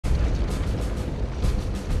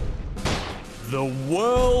The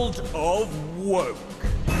world of woke.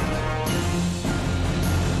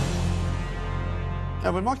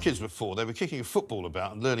 Now, when my kids were 4, they were kicking a football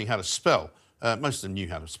about and learning how to spell. Most of them knew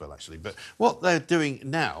how to spell, actually. But what they're doing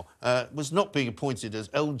now was not being appointed as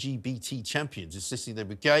LGBT champions, insisting they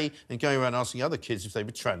were gay and going around asking other kids if they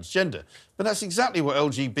were transgender. But that's exactly what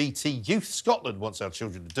LGBT Youth Scotland wants our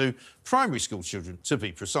children to do, primary school children, to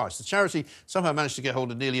be precise. The charity somehow managed to get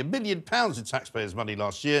hold of nearly £1 million in taxpayers' money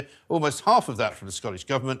last year, almost half of that from the Scottish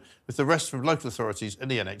Government, with the rest from local authorities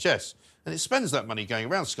and the NHS. And it spends that money going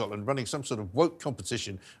around Scotland running some sort of woke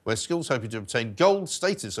competition where schools hoping to obtain gold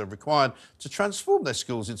status are required to transform their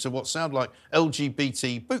schools into what sound like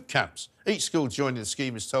LGBT bootcamps. Each school joining the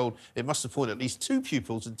scheme is told it must appoint at least 2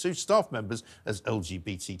 pupils and 2 staff members as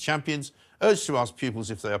LGBT champions. Urged to ask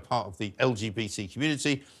pupils if they are part of the LGBT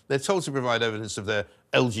community, they're told to provide evidence of their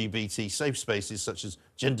LGBT safe spaces such as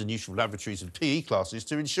gender-neutral lavatories and PE classes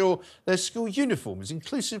to ensure their school uniform is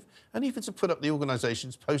inclusive and even to put up the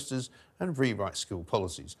organisation's posters and rewrite school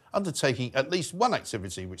policies, undertaking at least one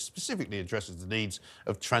activity which specifically addresses the needs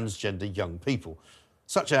of transgender young people,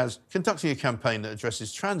 such as conducting a campaign that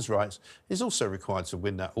addresses trans rights, is also required to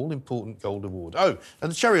win that all-important gold award. Oh,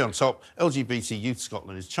 and the cherry on top, LGBT Youth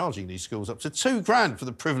Scotland is charging these schools up to £2 grand for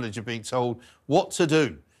the privilege of being told what to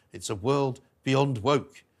do. It's a world beyond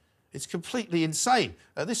woke. It's completely insane.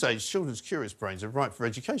 At this age, children's curious brains are ripe for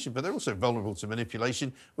education, but they're also vulnerable to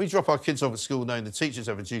manipulation. We drop our kids off at school knowing the teachers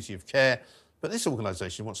have a duty of care, but this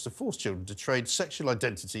organisation wants to force children to trade sexual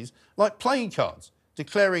identities like playing cards,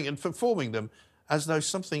 declaring and performing them as though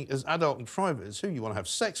something as adult and private as who you want to have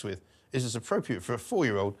sex with is as appropriate for a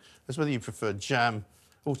 4-year-old as whether you prefer jam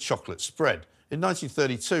or chocolate spread. In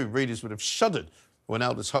 1932, readers would have shuddered when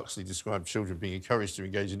Aldous Huxley described children being encouraged to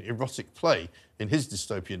engage in erotic play in his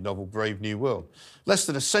dystopian novel Brave New World. Less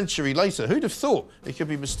than a century later, who'd have thought it could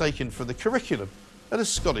be mistaken for the curriculum at a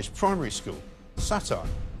Scottish primary school? Satire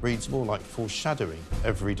reads more like foreshadowing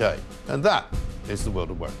every day. And that is the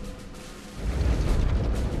world of woke.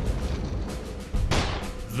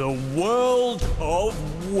 The world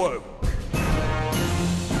of woke.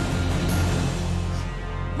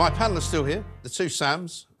 My panel are still here, the 2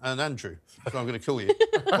 Sams and Andrew, that's what I'm going to call you.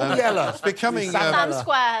 It's becoming... Sam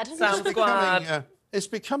squared. It's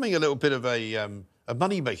becoming a little bit of a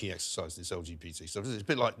money-making exercise, this LGBT stuff. It's a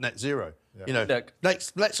bit like net zero. Yeah. You know, Look,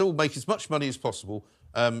 let's all make as much money as possible,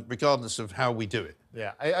 regardless of how we do it.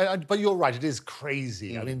 Yeah, but you're right, it is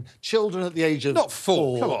crazy. I mean, children at the age of... Not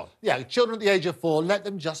 4, come on. Yeah, children at the age of 4, let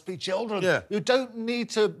them just be children. Yeah. You don't need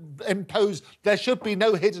to impose... There should be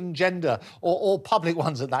no hidden gender or public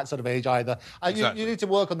ones at that sort of age either. Exactly. You need to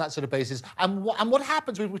work on that sort of basis. And what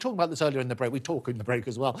happens... We were talking about this earlier in the break. We talk in the break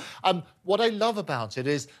as well. What I love about it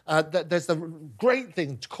is that there's the great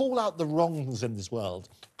thing to call out the wrongs in this world,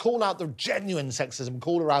 call out the genuine sexism,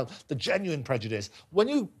 call out the genuine prejudice. When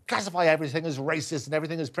you classify everything as racist and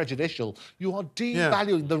everything as prejudicial, you are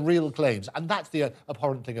devaluing the real claims, and that's the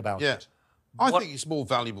abhorrent thing about it. I think it's more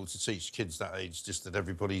valuable to teach kids that age just that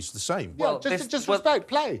everybody's the same. Well, just respect,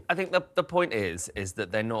 play. I think the point is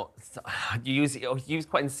that they're not... You use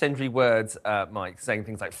quite incendiary words, Mike, saying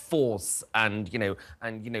things like force and Well,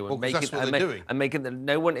 that's what they're doing. And making that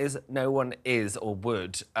no one is or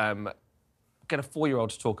would get a 4-year-old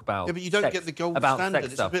to talk about Yeah, but you don't get the gold standard.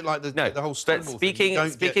 It's a bit like the whole Stonewall thing.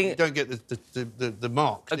 You don't get the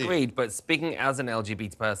mark. Agreed, but speaking as an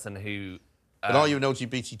LGBT person who... But are you an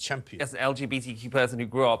LGBT champion? As an LGBTQ person who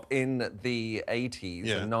grew up in the 80s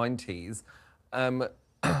and 90s,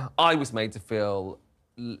 I was made to feel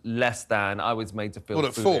less than. I was made to feel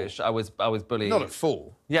foolish. 4? I was bullied. Not at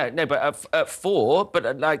 4. Yeah, no, but at 4.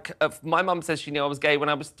 But my mum says she knew I was gay when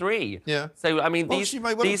I was 3. Yeah. So I mean, she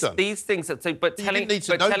may well have done. these things. But you didn't need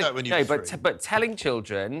to know that when you were 3. But telling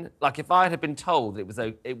children, like if I had been told it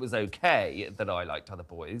was okay that I liked other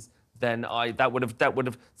boys, then that would have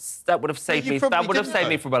saved me. That would have saved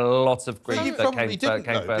me from a lot of grief you that probably came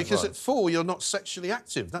didn't know, because on. at 4 you're not sexually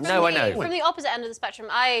active. That's No, I know. From the opposite end of the spectrum,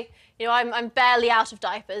 I'm barely out of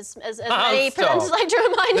diapers, as many presenters like to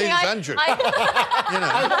remind me. Andrew.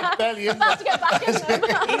 I'm barely in have to get back in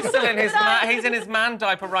them. He's still in he's in his man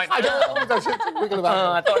diaper right now. I I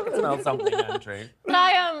thought I could smell something, Andrew. But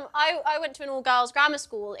I went to an all-girls grammar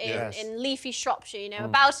school in leafy Shropshire,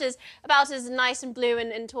 about as nice and blue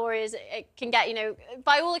and Tory as it can get,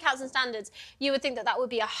 by all accounts and standards. You would think that would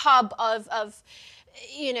be a hub of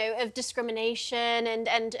discrimination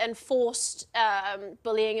and forced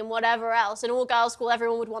bullying and whatever else. In all-girls school,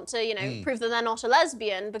 everyone would want to, prove that they're not a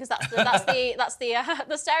lesbian because that's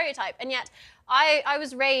the stereotype. And yet, I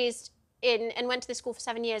was raised and went to this school for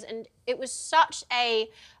 7 years, and it was such a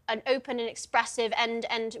an open and expressive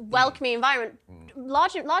and welcoming environment,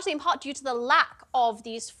 largely in part due to the lack of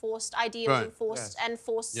these forced ideals and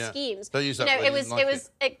forced schemes. Don't use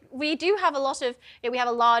that we do have a lot of, we have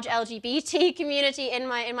a large LGBT community in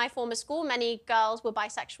my former school. Many girls were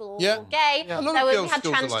bisexual or gay. A lot of girls' we had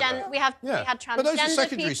schools are like transgender, that. we had But those are transgender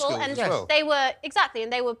secondary people, schools and as well. they were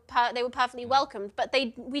they were perfectly welcomed. But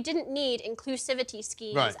we didn't need inclusivity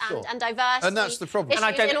schemes and diversity. And that's the problem. And I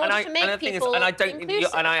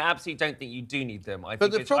absolutely don't think you do need them. I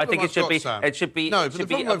But think the problem it should be. Sam, it should be. No, it but should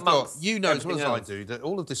the be problem I've got, amongst you know as well as I everything do, that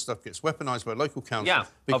all of this stuff gets weaponised by local councils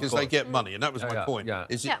because they get money, and that was my point.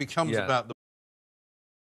 Is it becomes about the